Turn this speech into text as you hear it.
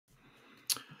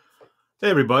Hey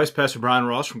everybody, it's Pastor Bryan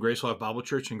Ross from Grace Life Bible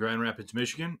Church in Grand Rapids,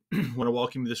 Michigan. I want to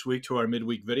welcome you this week to our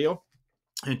midweek video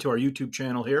and to our YouTube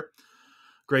channel here,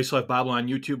 Grace Life Bible on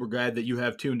YouTube. We're glad that you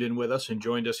have tuned in with us and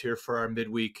joined us here for our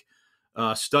midweek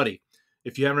study.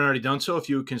 If you haven't already done so, if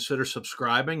you would consider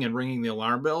subscribing and ringing the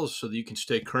alarm bells so that you can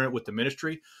stay current with the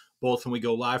ministry, both when we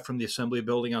go live from the assembly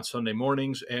building on Sunday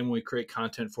mornings and when we create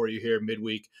content for you here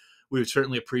midweek, we would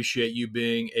certainly appreciate you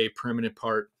being a permanent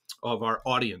part of our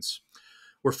audience.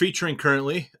 We're featuring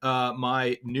currently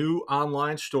my new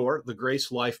online store, the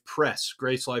Grace Life Press,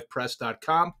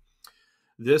 gracelifepress.com.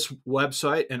 This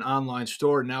website and online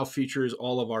store now features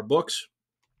all of our books,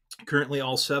 currently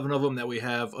all 7 of them that we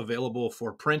have available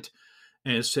for print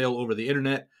and sale over the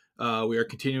internet. We are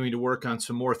continuing to work on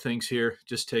some more things here. It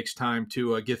just takes time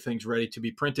to get things ready to be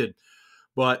printed.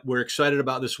 But we're excited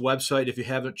about this website. If you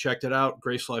haven't checked it out,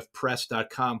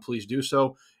 gracelifepress.com, please do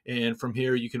so. And from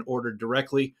here, you can order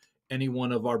directly any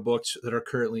one of our books that are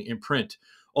currently in print.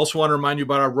 Also want to remind you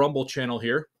about our Rumble channel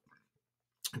here,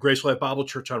 Grace Life Bible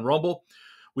Church on Rumble.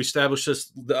 We established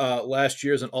this last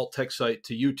year as an alt text site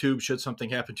to YouTube should something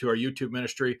happen to our YouTube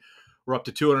ministry. We're up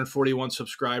to 241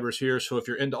 subscribers here. So if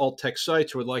you're into alt text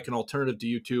sites or would like an alternative to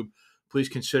YouTube, please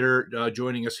consider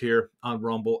joining us here on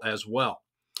Rumble as well.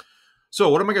 So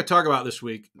what am I going to talk about this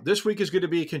week? This week is going to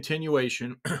be a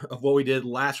continuation of what we did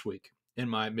last week in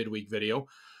my midweek video,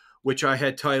 which I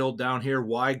had titled down here,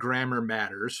 Why Grammar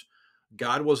Matters.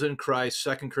 God was in Christ,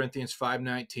 2 Corinthians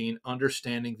 5:19,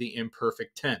 Understanding the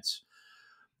Imperfect Tense.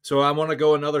 So I want to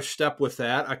go another step with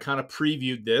that. I kind of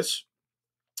previewed this,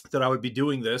 that I would be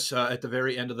doing this at the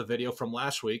very end of the video from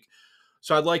last week.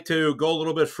 So I'd like to go a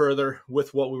little bit further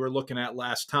with what we were looking at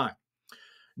last time.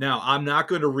 Now, I'm not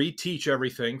going to reteach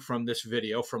everything from this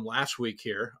video from last week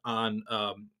here on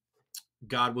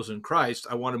God was in Christ.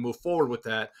 I want to move forward with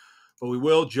that, but we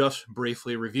will just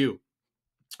briefly review.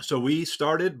 So we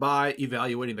started by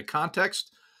evaluating the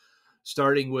context,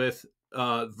 starting with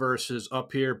verses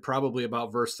up here, probably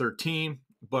about verse 13,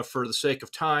 but for the sake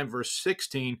of time, verse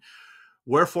 16,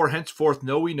 wherefore henceforth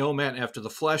know we no man after the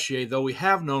flesh, yea, though we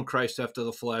have known Christ after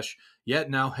the flesh,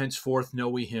 yet now henceforth know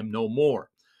we him no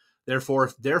more. Therefore,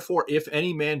 if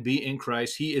any man be in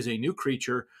Christ, he is a new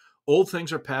creature. Old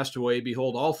things are passed away.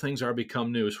 Behold, all things are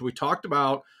become new. So we talked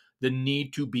about the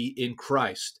need to be in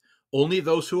Christ. Only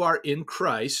those who are in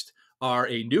Christ are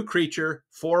a new creature,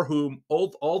 for whom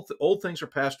old things are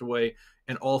passed away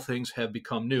and all things have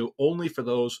become new. Only for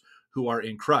those who are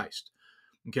in Christ.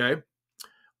 Okay?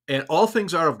 And all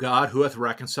things are of God, who hath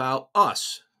reconciled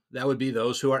us. That would be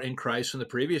those who are in Christ in the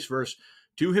previous verse,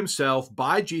 to himself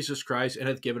by Jesus Christ, and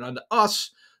hath given unto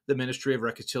us the ministry of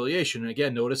reconciliation. And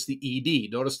again, notice the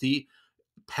ED. Notice the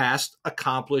past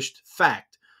accomplished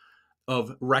fact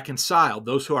of reconciled.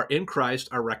 Those who are in Christ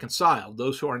are reconciled.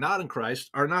 Those who are not in Christ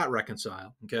are not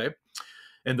reconciled. Okay?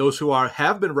 And those who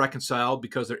have been reconciled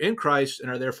because they're in Christ and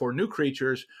are therefore new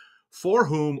creatures, for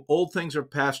whom old things are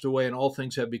passed away and all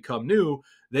things have become new,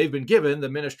 they've been given the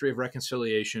ministry of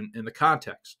reconciliation in the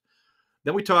context.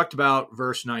 Then we talked about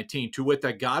verse 19, to wit,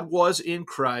 that God was in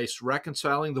Christ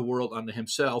reconciling the world unto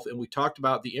himself. And we talked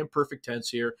about the imperfect tense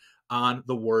here on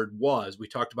the word was. We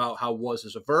talked about how was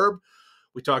is a verb.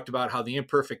 We talked about how the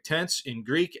imperfect tense in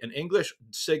Greek and English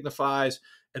signifies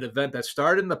an event that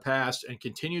started in the past and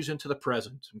continues into the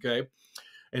present. Okay.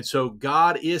 And so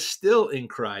God is still in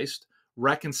Christ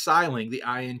reconciling the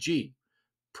ing,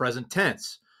 present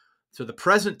tense. So the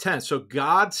present tense, so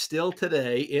God still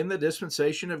today in the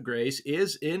dispensation of grace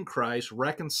is in Christ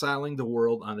reconciling the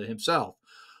world unto himself.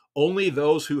 Only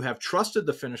those who have trusted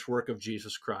the finished work of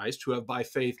Jesus Christ, who have by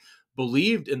faith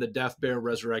believed in the death, burial,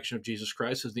 resurrection of Jesus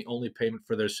Christ as the only payment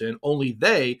for their sin, only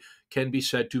they can be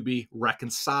said to be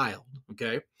reconciled.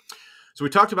 Okay? So we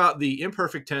talked about the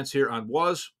imperfect tense here on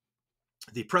was,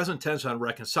 the present tense on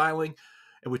reconciling,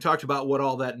 and we talked about what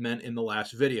all that meant in the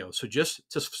last video. So just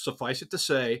to suffice it to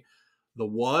say, the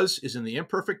was is in the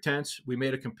imperfect tense. We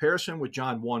made a comparison with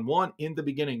John 1:1. In the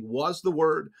beginning was the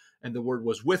Word, and the Word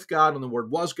was with God, and the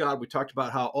Word was God. We talked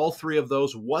about how all 3 of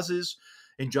those wases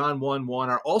in John 1:1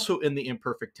 are also in the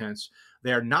imperfect tense.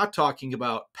 They are not talking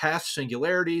about past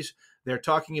singularities. They're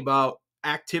talking about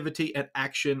activity and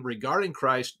action regarding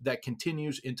Christ that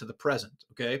continues into the present.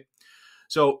 Okay?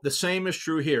 So the same is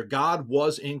true here. God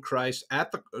was in Christ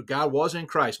God was in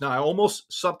Christ. Now I almost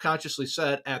subconsciously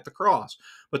said at the cross,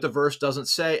 but the verse doesn't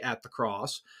say at the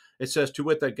cross. It says, to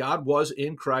wit, that God was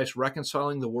in Christ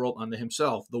reconciling the world unto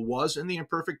himself. The was in the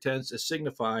imperfect tense is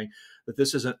signifying that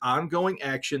this is an ongoing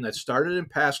action that started in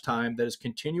past time that is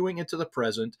continuing into the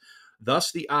present.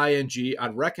 Thus the ing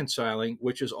on reconciling,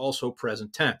 which is also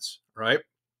present tense, right?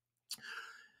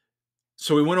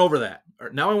 So we went over that.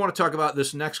 Now I want to talk about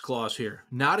this next clause here,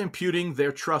 not imputing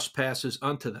their trespasses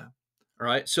unto them. All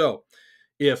right. So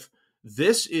if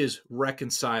this is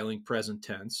reconciling present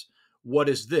tense, what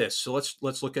is this? So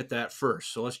let's look at that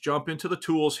first. So let's jump into the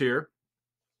tools here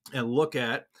and look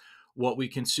at what we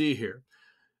can see here.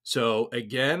 So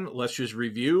again, let's just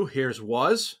review. Here's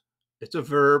was. It's a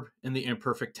verb in the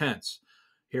imperfect tense.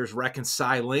 Here's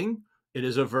reconciling. It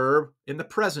is a verb in the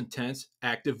present tense,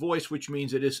 active voice, which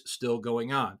means it is still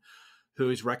going on. Who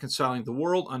is reconciling the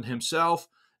world unto himself,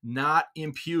 not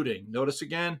imputing. Notice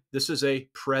again, this is a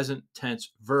present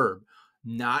tense verb,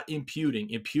 not imputing.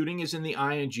 Imputing is in the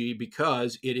ing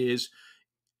because it is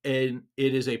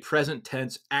a present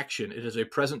tense action. It is a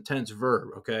present tense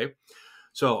verb, okay?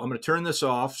 So I'm going to turn this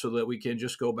off so that we can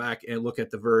just go back and look at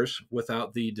the verse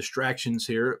without the distractions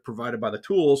here provided by the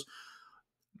tools.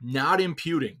 Not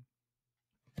imputing.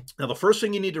 Now, the first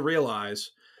thing you need to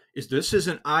realize is this is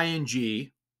an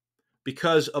ing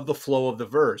because of the flow of the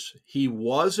verse. He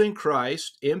was in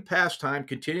Christ in past time,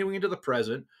 continuing into the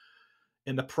present,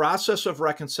 in the process of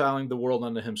reconciling the world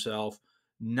unto himself,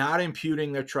 not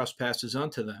imputing their trespasses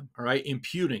unto them. All right,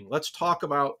 imputing. Let's talk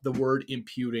about the word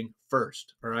imputing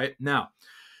first. All right, now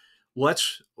I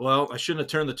shouldn't have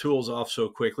turned the tools off so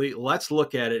quickly. Let's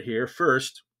look at it here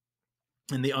first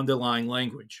in the underlying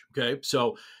language. Okay,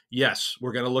 so yes,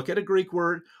 we're going to look at a Greek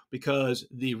word because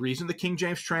the reason the King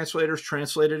James translators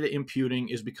translated it imputing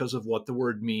is because of what the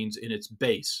word means in its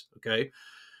base. Okay,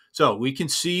 so we can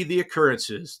see the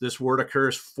occurrences. This word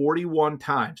occurs 41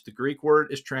 times. The Greek word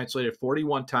is translated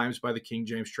 41 times by the King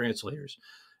James translators.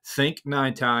 Think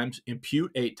 9 times,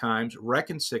 impute 8 times,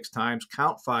 reckon 6 times,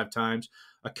 count 5 times,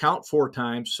 account 4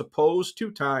 times, suppose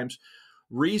 2 times,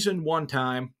 reason 1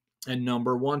 time, and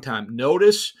number 1 time.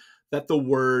 Notice that the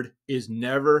word is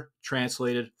never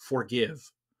translated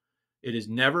forgive. It is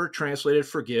never translated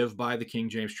forgive by the King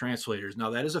James translators.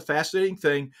 Now, that is a fascinating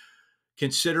thing,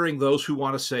 considering those who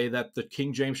want to say that the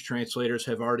King James translators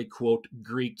have already, quote,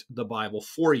 Greeked the Bible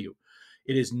for you.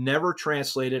 It is never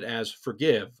translated as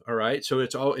forgive, all right? So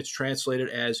it's translated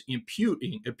as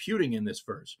imputing in this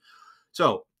verse.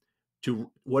 So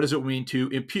what does it mean to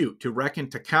impute? To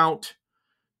reckon, to count,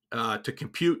 to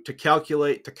compute, to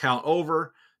calculate, to count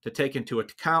over, to take into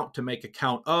account, to make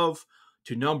account of,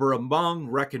 to number among,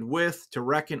 reckon with, to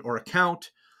reckon or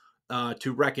account,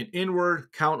 to reckon inward,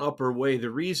 count up or weigh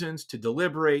the reasons, to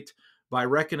deliberate by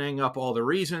reckoning up all the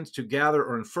reasons, to gather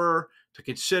or infer, to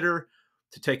consider,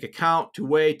 to take account, to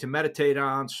weigh, to meditate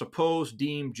on, suppose,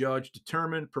 deem, judge,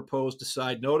 determine, propose,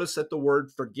 decide. Notice that the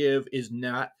word forgive is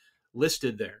not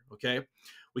listed there, okay?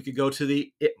 We could go to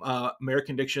the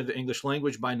American Dictionary of the English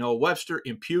Language by Noah Webster.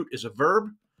 Impute is a verb.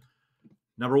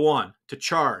 Number 1, to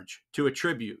charge, to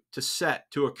attribute, to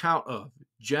set, to account of,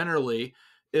 generally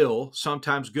ill,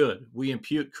 sometimes good. We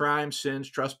impute crimes, sins,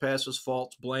 trespasses,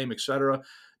 faults, blame, etc.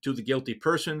 to the guilty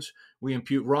persons. We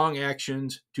impute wrong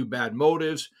actions to bad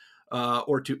motives,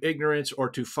 or to ignorance, or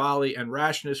to folly and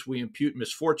rashness. We impute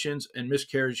misfortunes and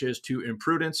miscarriages to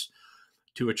imprudence.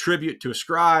 To attribute, to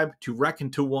ascribe, to reckon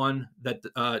to one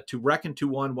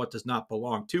what does not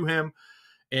belong to him.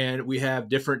 And we have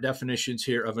different definitions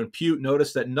here of impute.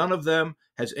 Notice that none of them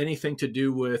has anything to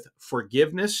do with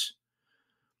forgiveness.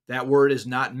 That word is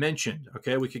not mentioned.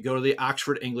 Okay, we could go to the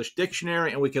Oxford English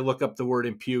Dictionary and we could look up the word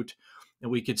impute, and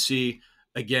we could see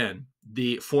again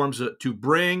the forms of to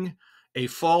bring a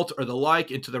fault or the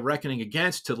like into the reckoning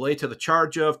against, to lay to the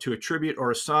charge of, to attribute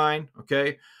or assign.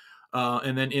 Okay.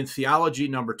 And then in theology,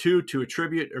 number 2, to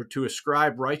attribute or to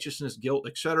ascribe righteousness, guilt,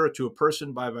 etc., to a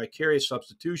person by vicarious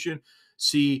substitution.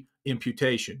 See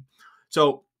imputation.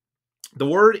 So the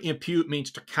word impute means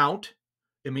to count.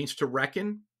 It means to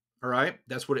reckon. All right,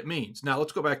 that's what it means. Now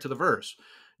let's go back to the verse.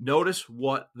 Notice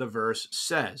what the verse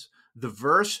says. The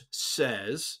verse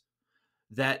says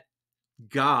that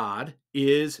God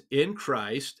is in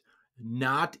Christ,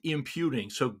 not imputing.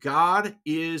 So God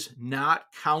is not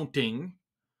counting.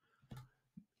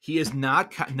 He is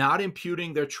not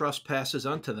imputing their trespasses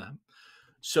unto them.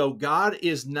 So God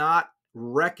is not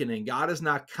reckoning. God is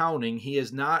not counting. He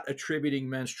is not attributing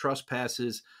men's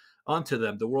trespasses unto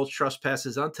them, the world's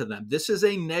trespasses unto them. This is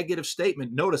a negative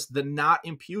statement. Notice the not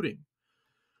imputing.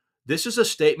 This is a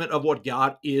statement of what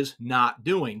God is not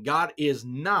doing. God is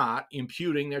not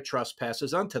imputing their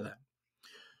trespasses unto them.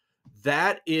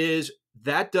 That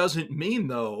doesn't mean,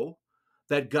 though,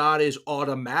 that God is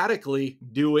automatically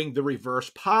doing the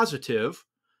reverse positive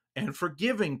and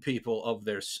forgiving people of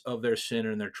their sin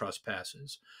and their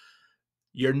trespasses.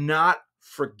 You're not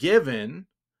forgiven,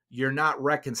 you're not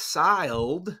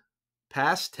reconciled,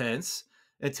 past tense,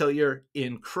 until you're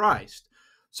in Christ.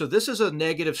 So this is a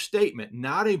negative statement.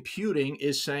 Not imputing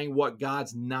is saying what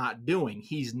God's not doing.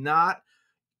 He's not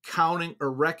counting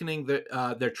or reckoning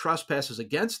their trespasses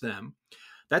against them.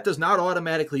 That does not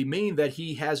automatically mean that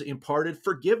he has imparted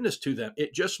forgiveness to them.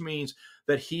 It just means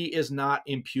that he is not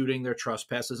imputing their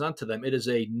trespasses unto them. It is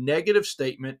a negative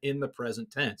statement in the present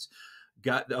tense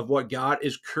of what God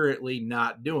is currently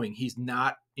not doing. He's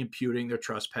not imputing their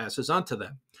trespasses unto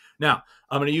them. Now,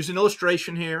 I'm going to use an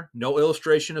illustration here. No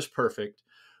illustration is perfect.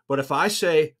 But if I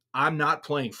say I'm not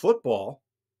playing football,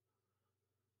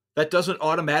 that doesn't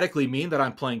automatically mean that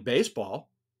I'm playing baseball.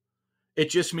 It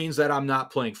just means that I'm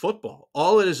not playing football.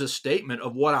 All it is a statement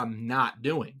of what I'm not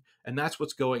doing. And that's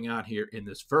what's going on here in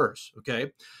this verse,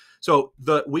 okay? So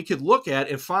we could look at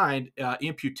and find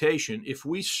imputation. If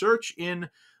we search in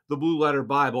the Blue Letter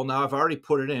Bible, now I've already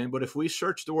put it in, but if we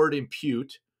search the word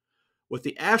impute with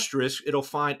the asterisk, it'll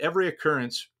find every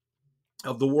occurrence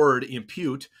of the word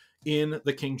impute in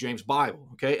the King James Bible,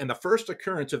 okay? And the first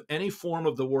occurrence of any form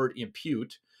of the word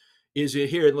impute is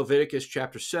here in Leviticus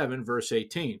chapter 7, verse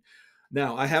 18.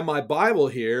 Now, I have my Bible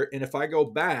here, and if I go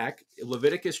back,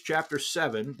 Leviticus chapter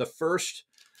 7, the first,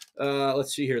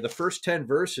 let's see here, the first 10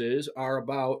 verses are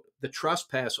about the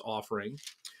trespass offering.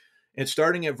 And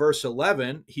starting at verse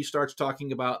 11, he starts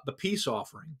talking about the peace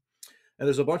offering. And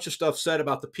there's a bunch of stuff said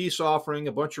about the peace offering,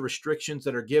 a bunch of restrictions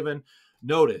that are given.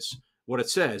 Notice what it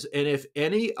says, and if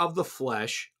any of the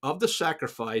flesh of the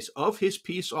sacrifice of his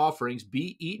peace offerings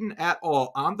be eaten at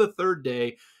all on the third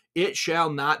day, it shall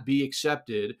not be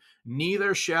accepted,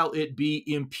 neither shall it be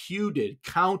imputed,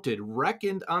 counted,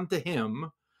 reckoned unto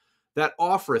him that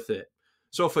offereth it.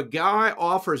 So if a guy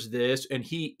offers this and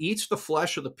he eats the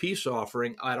flesh of the peace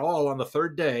offering at all on the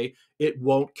third day, it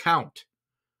won't count.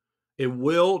 It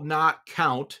will not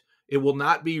count. It will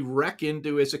not be reckoned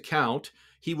to his account.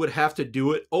 He would have to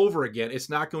do it over again. It's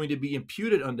not going to be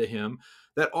imputed unto him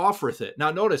that offereth it.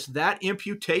 Now notice that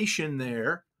imputation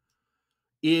there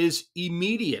is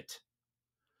immediate.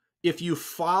 If you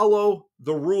follow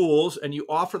the rules and you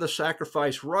offer the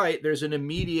sacrifice right, there's an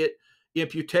immediate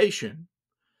imputation.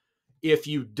 If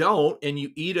you don't and you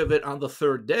eat of it on the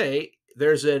third day,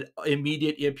 there's an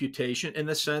immediate imputation in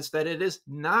the sense that it is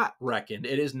not reckoned.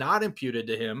 It is not imputed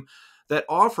to him that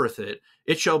offereth it.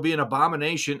 It shall be an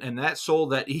abomination, and that soul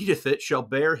that eateth it shall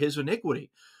bear his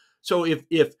iniquity. So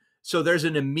so there's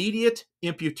an immediate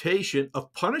imputation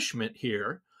of punishment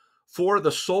here for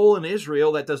the soul in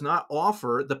Israel that does not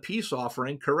offer the peace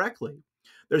offering correctly.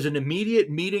 There's an immediate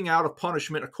meting out of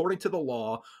punishment according to the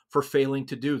law for failing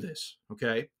to do this,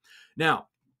 okay? Now,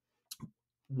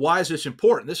 why is this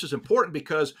important? This is important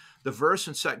because the verse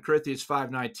in 2 Corinthians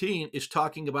 5:19 is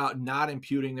talking about not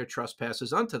imputing their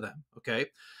trespasses unto them, okay?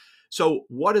 So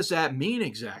what does that mean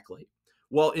exactly?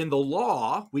 Well, in the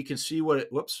law, we can see what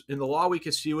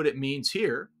it means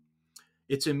here.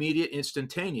 It's immediate,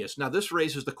 instantaneous. Now, this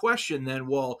raises the question then,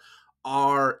 well,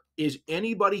 is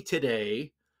anybody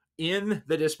today in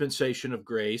the dispensation of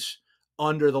grace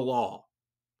under the law?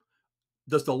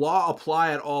 Does the law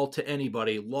apply at all to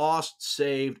anybody, lost,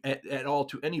 saved, at all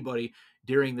to anybody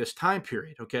during this time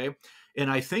period, okay? And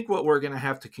I think what we're going to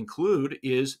have to conclude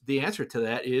is the answer to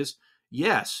that is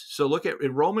yes. So look at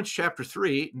in Romans chapter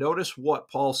 3, notice what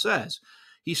Paul says.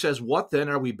 He says, what then,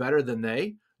 are we better than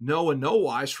they? No, in no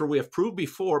wise, for we have proved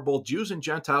before, both Jews and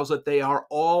Gentiles, that they are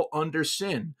all under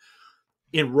sin.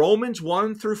 In Romans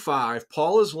 1 through 5,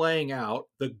 Paul is laying out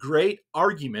the great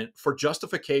argument for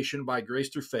justification by grace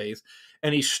through faith,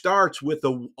 and he starts with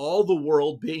all the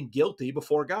world being guilty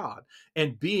before God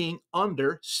and being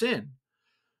under sin.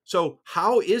 So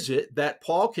how is it that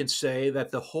Paul can say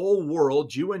that the whole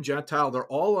world, Jew and Gentile, they're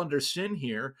all under sin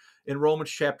here in Romans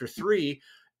chapter 3,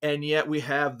 and yet we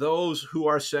have those who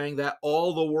are saying that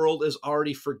all the world is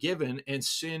already forgiven and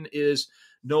sin is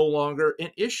no longer an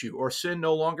issue, or sin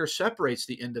no longer separates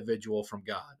the individual from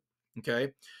God,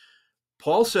 okay?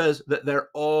 Paul says that they're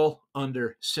all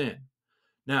under sin.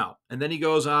 Now, and then he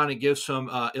goes on and gives some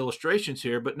illustrations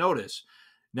here, but notice,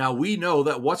 now we know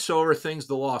that whatsoever things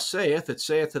the law saith, it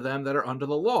saith to them that are under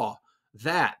the law,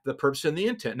 that, the purpose and the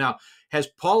intent. Now, has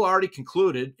Paul already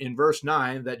concluded in verse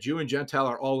 9 that Jew and Gentile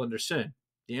are all under sin?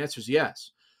 The answer is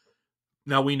yes.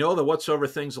 Now we know that whatsoever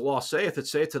things the law saith, it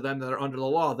saith to them that are under the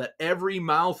law, that every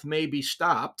mouth may be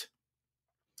stopped,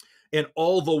 and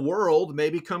all the world may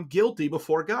become guilty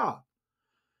before God.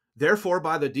 Therefore,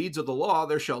 by the deeds of the law,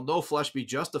 there shall no flesh be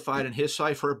justified in his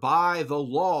sight, for by the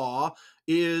law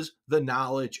is the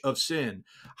knowledge of sin.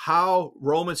 How?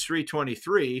 Romans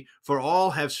 3:23, for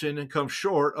all have sinned and come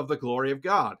short of the glory of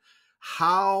God.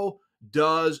 How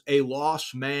does a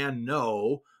lost man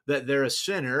know that they're a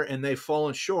sinner and they've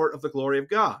fallen short of the glory of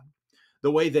God?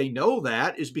 The way they know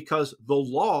that is because the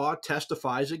law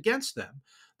testifies against them,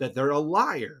 that they're a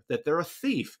liar, that they're a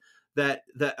thief, that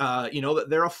that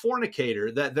they're a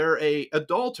fornicator, that they're a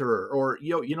adulterer, or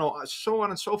so on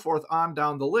and so forth, on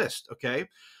down the list. Okay.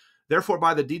 Therefore,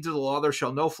 by the deeds of the law, there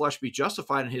shall no flesh be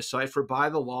justified in his sight, for by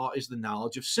the law is the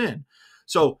knowledge of sin.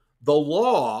 So the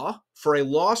law for a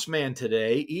lost man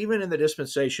today, even in the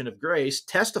dispensation of grace,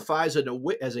 testifies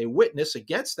as a witness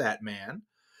against that man,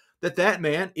 that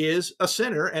man is a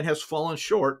sinner and has fallen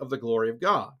short of the glory of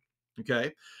God.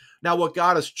 Okay. Now, what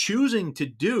God is choosing to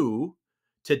do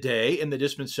today in the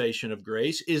dispensation of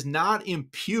grace is not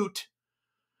impute,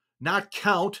 not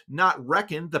count, not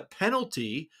reckon the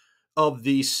penalty of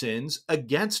these sins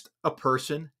against a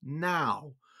person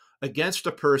now, against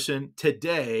a person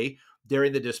today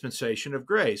during the dispensation of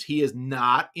grace. He is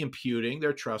not imputing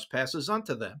their trespasses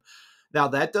unto them. Now,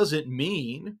 that doesn't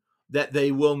mean that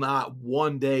they will not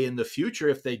one day in the future,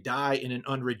 if they die in an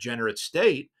unregenerate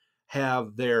state,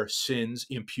 have their sins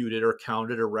imputed or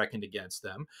counted or reckoned against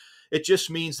them. It just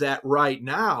means that right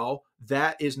now,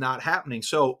 that is not happening.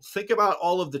 So think about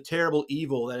all of the terrible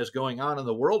evil that is going on in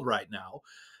the world right now,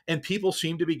 and people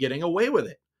seem to be getting away with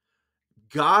it.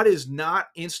 God is not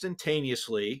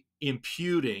instantaneously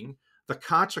imputing the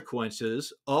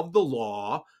consequences of the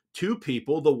law to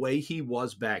people the way he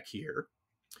was back here,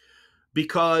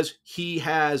 because he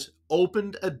has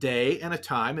opened a day and a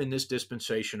time in this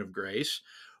dispensation of grace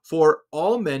for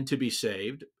all men to be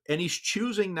saved, and he's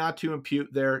choosing not to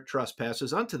impute their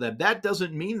trespasses unto them. That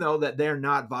doesn't mean, though, that they're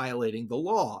not violating the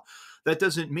law. That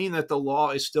doesn't mean that the law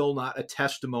is still not a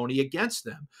testimony against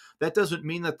them. That doesn't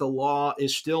mean that the law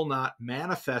is still not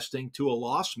manifesting to a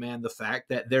lost man the fact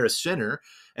that they're a sinner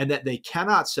and that they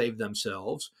cannot save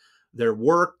themselves. Their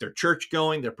work, their church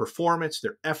going, their performance,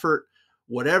 their effort,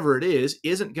 whatever it is,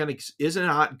 isn't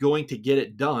not going to get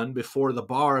it done before the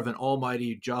bar of an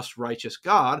almighty, just, righteous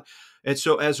God. And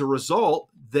so as a result,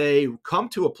 they come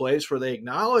to a place where they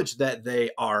acknowledge that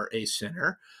they are a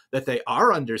sinner, that they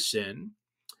are under sin,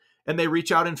 and they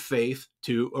reach out in faith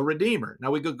to a Redeemer.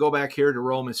 Now we could go back here to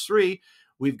Romans 3.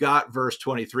 We've got verse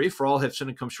 23, for all have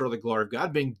sinned and come short of the glory of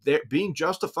God, being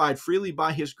justified freely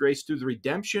by his grace through the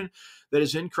redemption that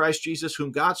is in Christ Jesus,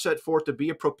 whom God set forth to be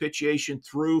a propitiation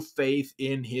through faith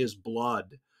in his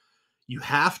blood. You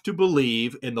have to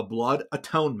believe in the blood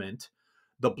atonement,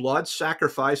 the blood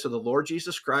sacrifice of the Lord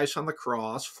Jesus Christ on the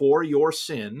cross for your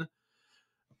sin.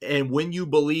 And when you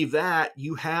believe that,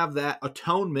 you have that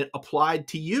atonement applied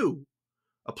to you,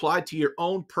 applied to your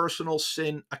own personal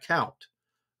sin account.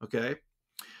 Okay?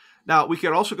 Now, we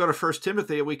could also go to 1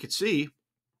 Timothy, and we could see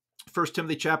 1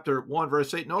 Timothy chapter 1,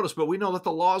 verse 8. Notice, but we know that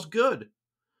the law is good.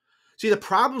 See, the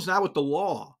problem's not with the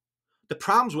law. The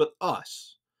problem's with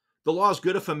us. The law is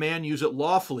good if a man use it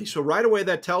lawfully. So right away,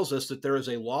 that tells us that there is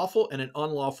a lawful and an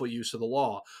unlawful use of the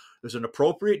law. There's an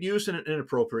appropriate use and an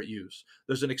inappropriate use.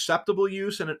 There's an acceptable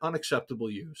use and an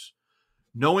unacceptable use.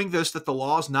 Knowing this, that the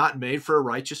law is not made for a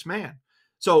righteous man.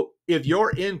 So if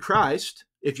you're in Christ,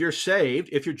 if you're saved,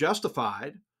 if you're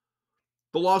justified,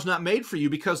 the law is not made for you,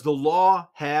 because the law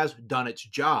has done its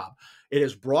job. It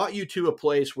has brought you to a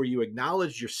place where you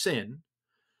acknowledge your sin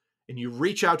and you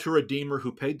reach out to a Redeemer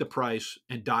who paid the price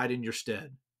and died in your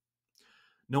stead.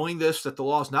 Knowing this, that the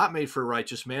law is not made for a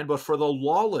righteous man, but for the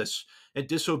lawless and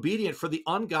disobedient, for the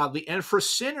ungodly, and for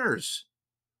sinners.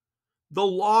 The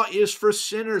law is for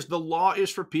sinners. The law is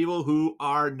for people who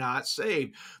are not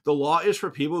saved. The law is for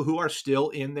people who are still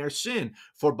in their sin.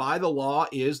 For by the law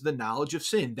is the knowledge of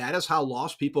sin. That is how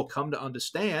lost people come to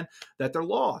understand that they're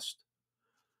lost.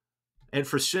 And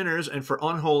for sinners, and for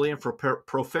unholy, and for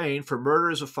profane, for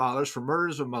murderers of fathers, for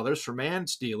murderers of mothers, for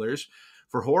man-stealers,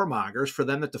 for whoremongers, for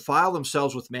them that defile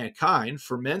themselves with mankind,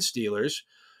 for men-stealers,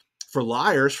 for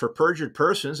liars, for perjured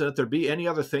persons, and if there be any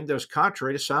other thing that is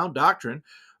contrary to sound doctrine,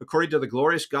 according to the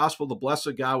glorious gospel of the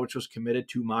blessed God, which was committed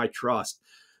to my trust.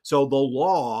 So the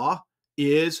law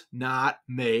is not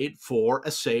made for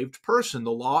a saved person.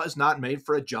 The law is not made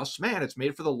for a just man. It's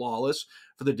made for the lawless,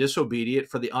 for the disobedient,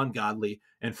 for the ungodly,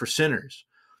 and for sinners.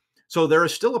 So there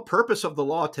is still a purpose of the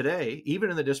law today, even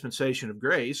in the dispensation of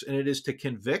grace, and it is to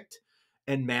convict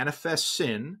and manifest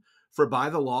sin, for by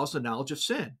the law is the knowledge of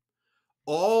sin.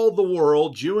 All the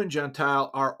world, Jew and Gentile,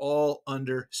 are all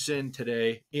under sin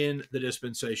today in the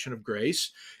dispensation of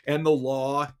grace, and the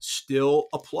law still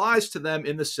applies to them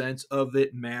in the sense of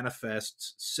it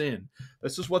manifests sin.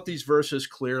 This is what these verses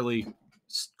clearly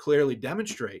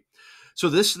demonstrate. So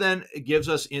this then gives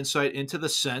us insight into the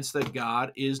sense that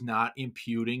God is not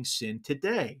imputing sin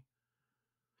today.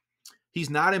 He's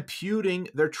not imputing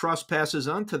their trespasses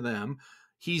unto them.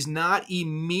 He's not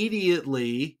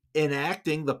immediately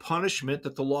enacting the punishment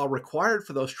that the law required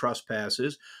for those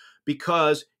trespasses,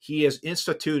 because he has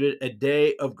instituted a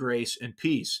day of grace and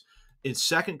peace. In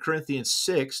 2 Corinthians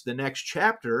 6, the next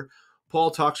chapter,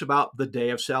 Paul talks about the day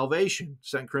of salvation.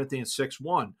 2 Corinthians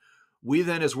 6:1. We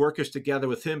then, as workers together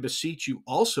with him, beseech you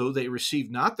also that you receive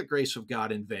not the grace of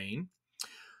God in vain.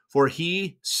 For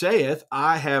he saith,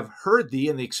 I have heard thee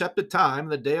in the accepted time,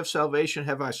 the day of salvation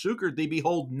have I succored thee.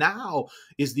 Behold, now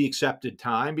is the accepted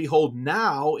time. Behold,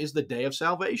 now is the day of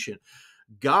salvation.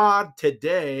 God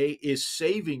today is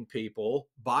saving people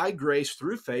by grace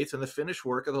through faith in the finished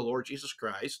work of the Lord Jesus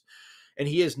Christ, and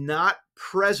he is not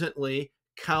presently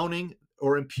counting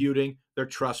or imputing their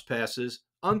trespasses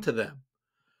unto them.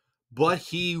 But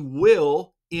he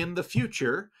will in the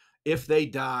future if they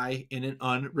die in an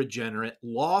unregenerate,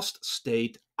 lost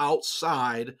state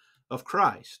outside of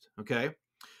Christ. Okay?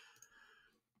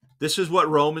 This is what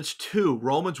Romans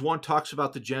 1 talks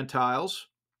about the Gentiles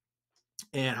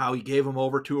and how he gave them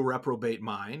over to a reprobate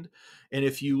mind. And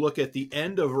if you look at the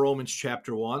end of Romans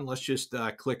chapter 1, let's just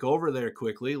click over there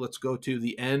quickly. Let's go to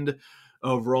the end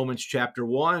of Romans chapter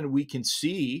 1. We can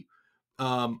see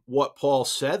what Paul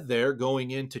said there going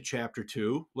into chapter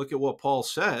 2. Look at what Paul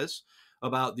says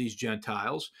about these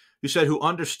Gentiles, who said, who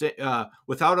understand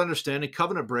without understanding,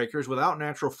 covenant breakers, without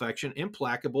natural affection,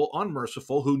 implacable,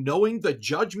 unmerciful, who knowing the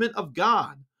judgment of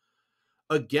God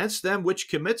against them which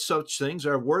commit such things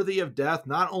are worthy of death,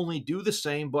 not only do the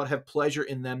same, but have pleasure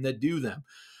in them that do them.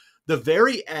 The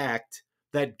very act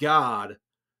that God,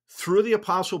 through the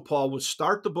Apostle Paul, would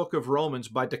start the book of Romans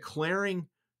by declaring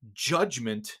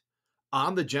judgment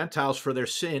on the Gentiles for their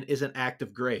sin is an act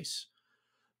of grace.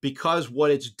 Because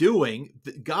what it's doing,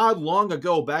 God long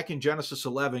ago, back in Genesis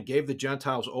 11, gave the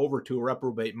Gentiles over to a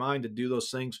reprobate mind to do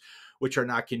those things which are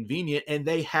not convenient. And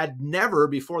they had never,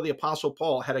 before the Apostle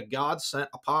Paul, had a God-sent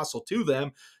apostle to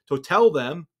them to tell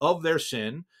them of their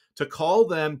sin, to call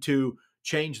them to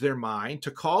change their mind, to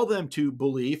call them to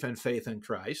belief and faith in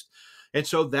Christ. And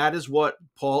so that is what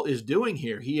Paul is doing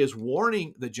here. He is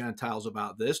warning the Gentiles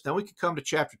about this. Then we can come to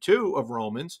chapter 2 of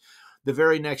Romans, the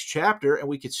very next chapter, and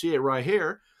we can see it right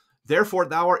here. Therefore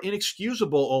thou art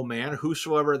inexcusable, O man,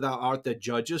 whosoever thou art that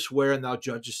judgest, wherein thou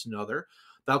judgest another,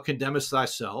 thou condemnest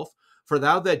thyself, for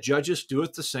thou that judgest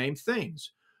doeth the same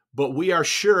things. But we are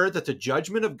sure that the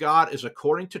judgment of God is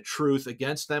according to truth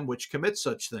against them which commit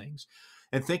such things.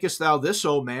 And thinkest thou this,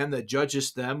 O man, that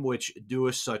judgest them which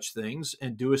doest such things,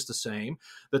 and doest the same,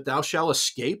 that thou shalt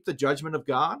escape the judgment of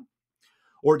God?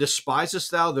 Or despisest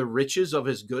thou the riches of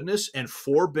his goodness and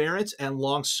forbearance and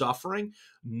long-suffering,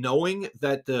 knowing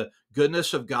that the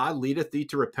goodness of God leadeth thee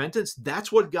to repentance?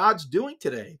 That's what God's doing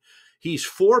today. He's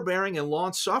forbearing and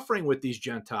long-suffering with these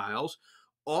Gentiles,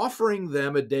 offering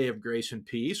them a day of grace and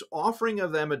peace, offering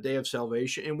of them a day of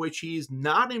salvation in which he's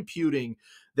not imputing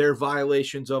their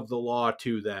violations of the law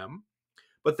to them.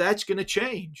 But that's going to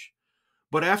change.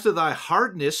 But after thy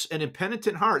hardness and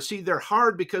impenitent heart, see, they're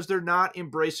hard because they're not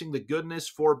embracing the goodness,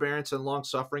 forbearance, and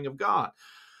long-suffering of God.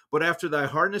 But after thy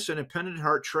hardness and impenitent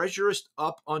heart, treasurest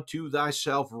up unto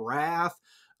thyself wrath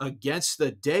against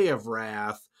the day of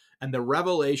wrath and the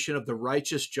revelation of the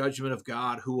righteous judgment of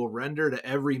God, who will render to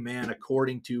every man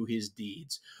according to his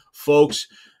deeds. Folks,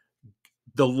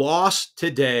 the lost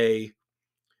today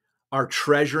are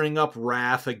treasuring up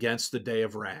wrath against the day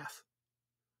of wrath.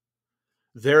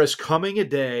 There is coming a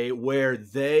day where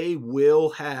they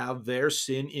will have their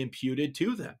sin imputed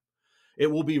to them. It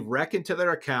will be reckoned to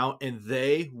their account, and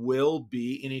they will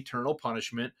be in eternal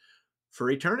punishment for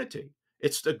eternity.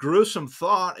 It's a gruesome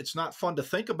thought. It's not fun to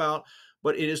think about,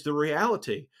 but it is the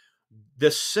reality.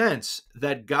 The sense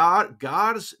that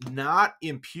God's not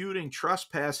imputing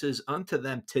trespasses unto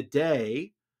them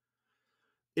today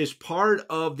is part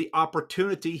of the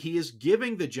opportunity he is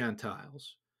giving the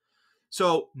Gentiles.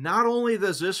 So not only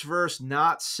does this verse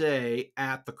not say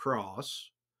at the cross,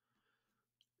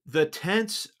 the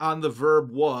tense on the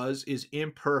verb was is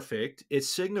imperfect. It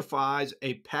signifies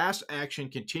a past action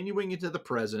continuing into the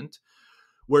present,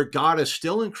 where God is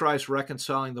still in Christ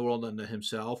reconciling the world unto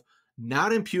himself,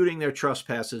 not imputing their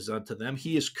trespasses unto them.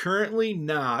 He is currently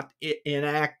not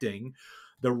enacting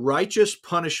the righteous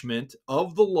punishment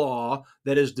of the law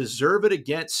that is deserved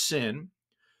against sin.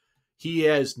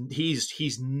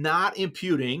 He's not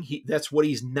imputing. That's what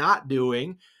he's not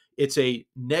doing. It's a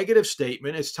negative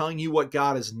statement. It's telling you what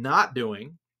God is not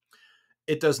doing.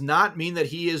 It does not mean that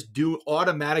he is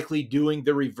automatically doing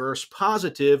the reverse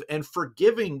positive and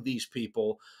forgiving these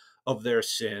people of their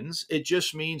sins. It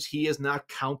just means he is not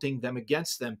counting them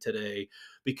against them today,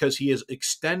 because he is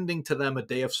extending to them a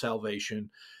day of salvation.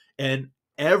 And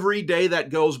every day that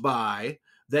goes by,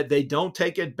 that they don't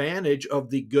take advantage of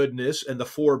the goodness and the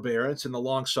forbearance and the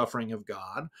long suffering of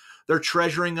God. They're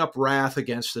treasuring up wrath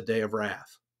against the day of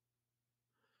wrath.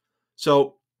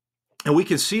 So, and we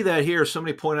can see that here.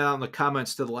 Somebody pointed out in the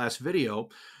comments to the last video,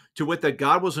 to wit, that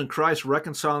God was in Christ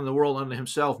reconciling the world unto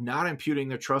himself, not imputing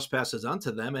their trespasses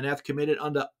unto them, and hath committed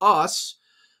unto us,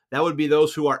 that would be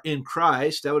those who are in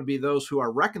Christ, that would be those who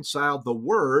are reconciled, the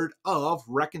word of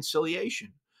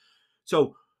reconciliation.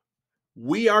 So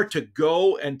we are to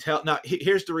go and tell. Now,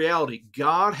 here's the reality.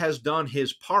 God has done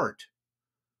his part,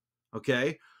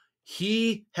 okay?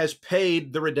 He has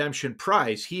paid the redemption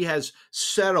price. He has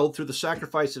settled through the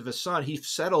sacrifice of his son. He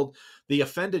settled the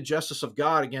offended justice of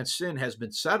God against sin has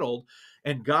been settled,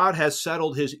 and God has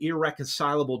settled his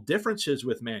irreconcilable differences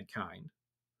with mankind.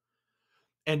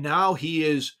 And now he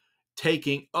is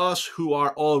taking us who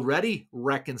are already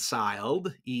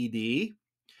reconciled, ED.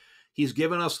 He's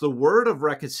given us the word of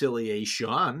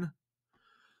reconciliation.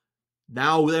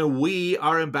 Now then, we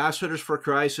are ambassadors for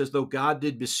Christ, as though God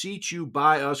did beseech you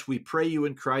by us. We pray you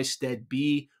in Christ's stead,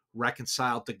 be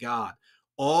reconciled to God.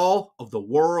 All of the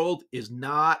world is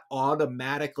not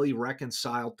automatically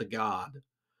reconciled to God.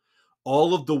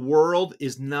 All of the world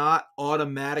is not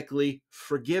automatically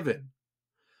forgiven.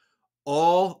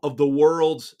 All of the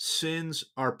world's sins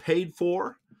are paid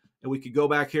for. And we could go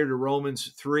back here to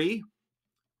Romans 3.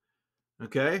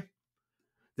 Okay?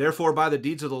 Therefore, by the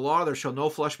deeds of the law, there shall no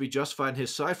flesh be justified in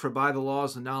his sight, for by the law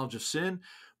is the knowledge of sin.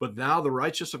 But now the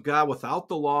righteousness of God without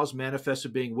the law is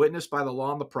manifested, being witnessed by the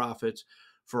law and the prophets.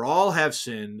 For all have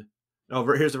sinned. Oh,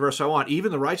 here's the verse I want.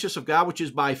 Even the righteousness of God, which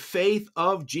is by faith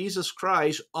of Jesus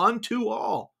Christ, unto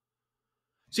all.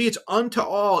 See, it's unto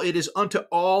all. It is unto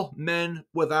all men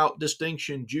without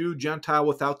distinction, Jew, Gentile,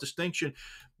 without distinction.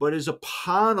 But it is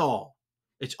upon all.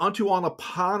 It's unto all,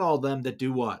 upon all them that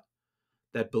do what?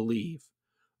 That believe.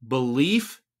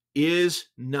 Belief is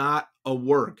not a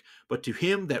work, but to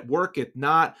him that worketh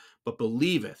not, but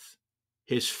believeth,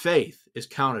 his faith is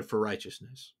counted for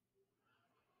righteousness.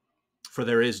 For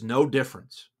there is no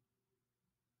difference.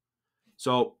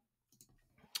 So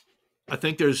I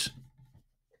think there's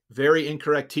very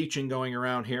incorrect teaching going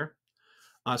around here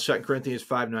on 2 Corinthians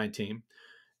 5:19,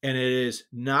 and it is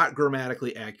not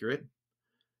grammatically accurate.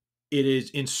 It is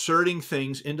inserting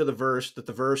things into the verse that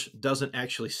the verse doesn't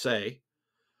actually say.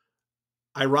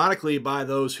 Ironically, by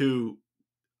those who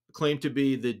claim to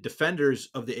be the defenders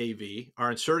of the AV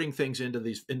are inserting things into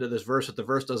this verse that the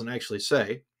verse doesn't actually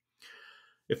say.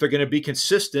 If they're going to be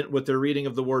consistent with their reading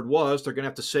of the word was, they're going to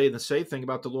have to say the same thing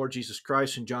about the Lord Jesus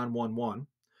Christ in John 1:1.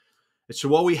 And so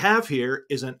what we have here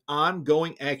is an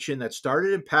ongoing action that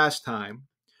started in past time,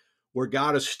 where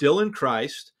God is still in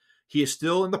Christ. He is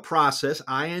still in the process,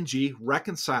 ing,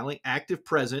 reconciling, active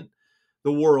present,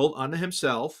 the world unto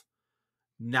himself,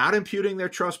 not imputing their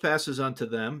trespasses unto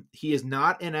them. He is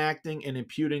not enacting and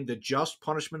imputing the just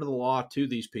punishment of the law to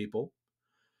these people,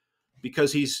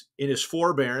 because he's in his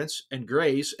forbearance and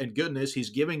grace and goodness, he's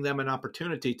giving them an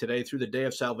opportunity today through the day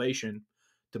of salvation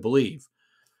to believe.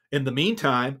 In the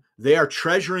meantime, they are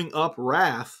treasuring up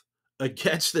wrath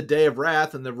against the day of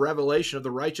wrath and the revelation of the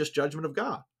righteous judgment of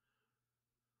God,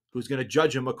 who's going to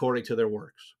judge them according to their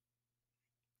works.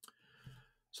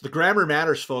 So the grammar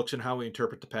matters, folks, in how we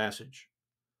interpret the passage.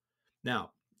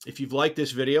 Now, if you've liked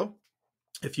this video,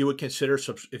 if you would consider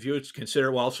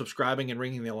subscribing and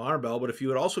ringing the alarm bell, but if you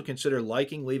would also consider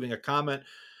liking, leaving a comment,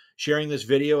 sharing this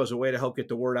video as a way to help get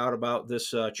the word out about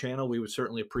this channel, we would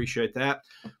certainly appreciate that.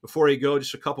 Before you go,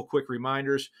 just a couple quick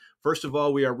reminders. First of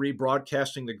all, we are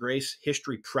rebroadcasting the Grace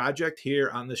History Project here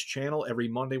on this channel every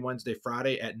Monday, Wednesday,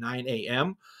 Friday at 9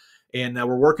 a.m. And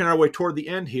we're working our way toward the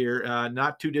end here.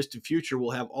 Not too distant future,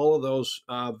 we'll have all of those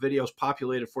videos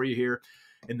populated for you here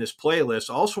in this playlist.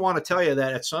 I also want to tell you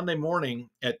that at Sunday morning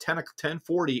at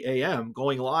 10:40 a.m.,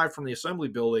 going live from the Assembly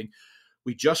Building,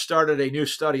 we just started a new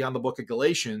study on the book of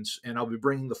Galatians, and I'll be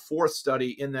bringing the fourth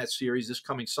study in that series this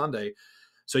coming Sunday.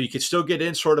 So you can still get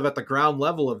in sort of at the ground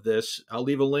level of this. I'll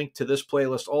leave a link to this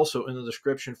playlist also in the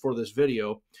description for this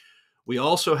video. We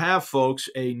also have, folks,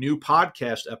 a new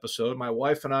podcast episode. My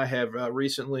wife and I have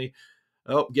recently,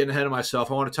 getting ahead of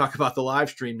myself, I want to talk about the live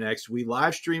stream next. We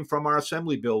live stream from our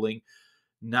Assembly Building,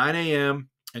 9 a.m.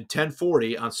 and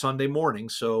 10:40 on Sunday morning.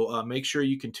 So make sure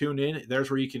you can tune in. There's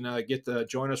where you can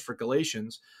join us for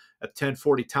Galatians at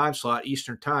 10:40 time slot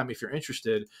Eastern time if you're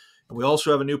interested. And we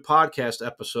also have a new podcast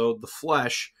episode, The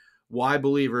Flesh, Why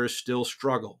Believers Still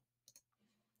Struggle.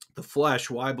 The Flesh,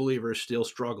 Why Believers Still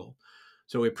Struggle.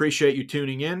 So we appreciate you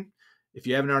tuning in. If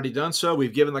you haven't already done so,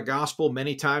 we've given the gospel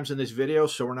many times in this video,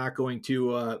 so we're not going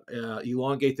to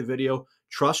elongate the video.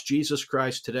 Trust Jesus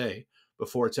Christ today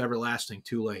before it's everlasting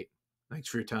too late. Thanks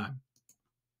for your time.